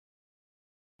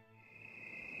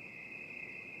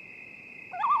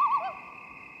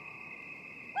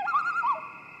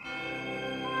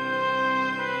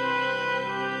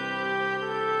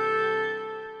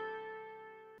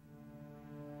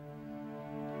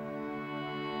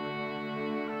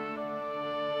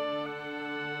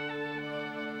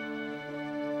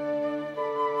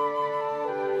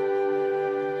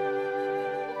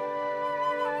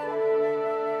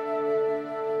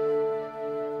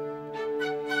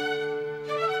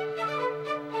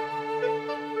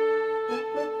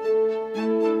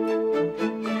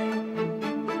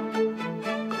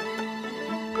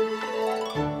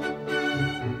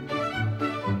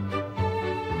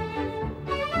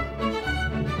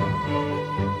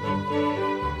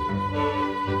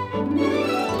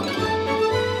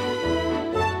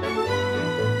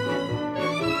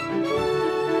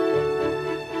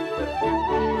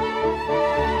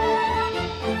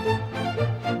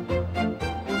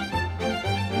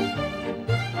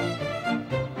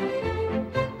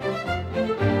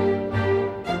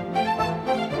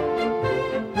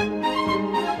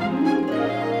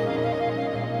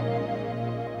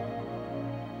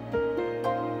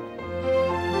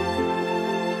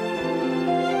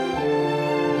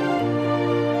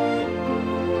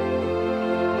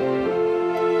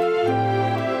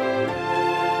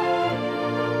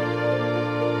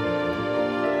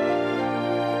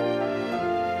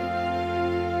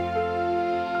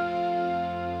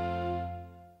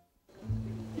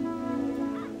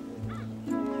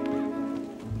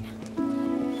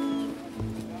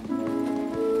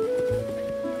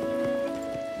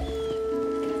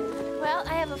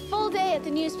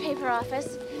newspaper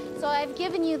office, so I've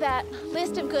given you that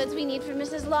list of goods we need for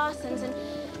Mrs. Lawson's. And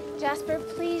Jasper,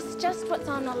 please, just what's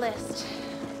on the list.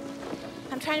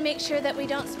 I'm trying to make sure that we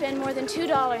don't spend more than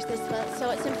 $2 this month,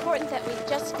 so it's important that we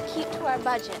just keep to our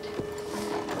budget.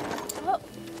 Oh.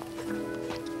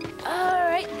 All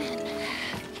right, then.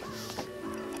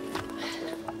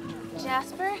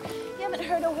 Jasper, you haven't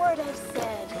heard a word I've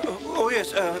said. Oh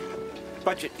yes,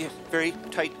 budget, yes, very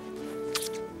tight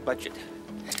budget.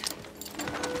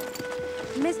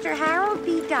 Mr. Harold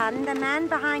B. Dunn, the man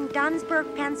behind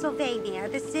Dunsburg, Pennsylvania,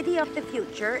 the city of the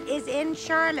future, is in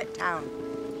Charlottetown.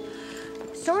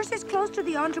 Sources close to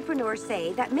the entrepreneur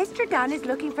say that Mr. Dunn is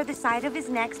looking for the site of his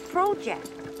next project.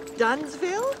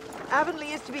 Dunsville?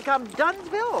 Avonlea is to become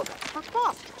Dunsville.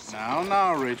 Preposterous.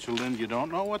 Now, Rachel Lynde, you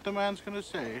don't know what the man's going to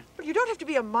say. But you don't have to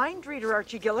be a mind reader,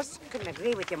 Archie Gillis. Couldn't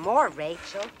agree with you more,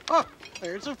 Rachel. Oh,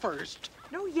 there's a first.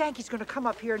 No Yankee's going to come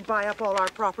up here and buy up all our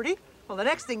property. Well, the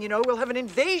next thing you know, we'll have an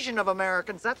invasion of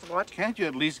Americans, that's what. Can't you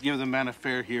at least give the man a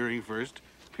fair hearing first,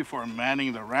 before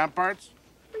manning the ramparts?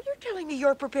 Are you telling me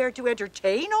you're prepared to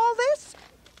entertain all this?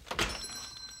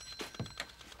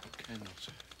 Candles,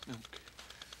 milk,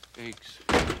 eggs,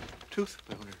 tooth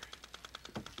powder,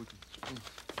 wooden spoon.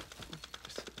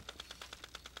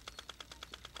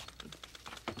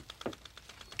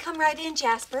 Come right in,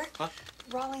 Jasper. Huh?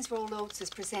 Rawlings Rolled Oats is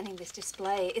presenting this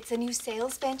display. It's a new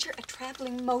sales venture, a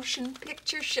traveling motion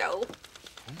picture show.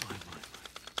 Oh, my.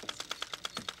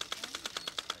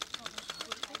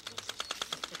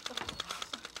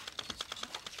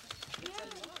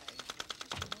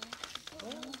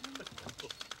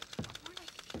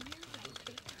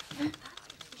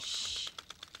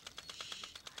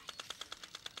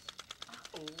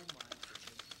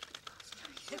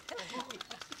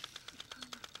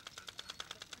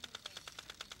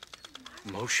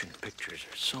 Motion pictures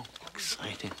are so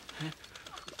exciting.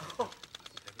 Huh?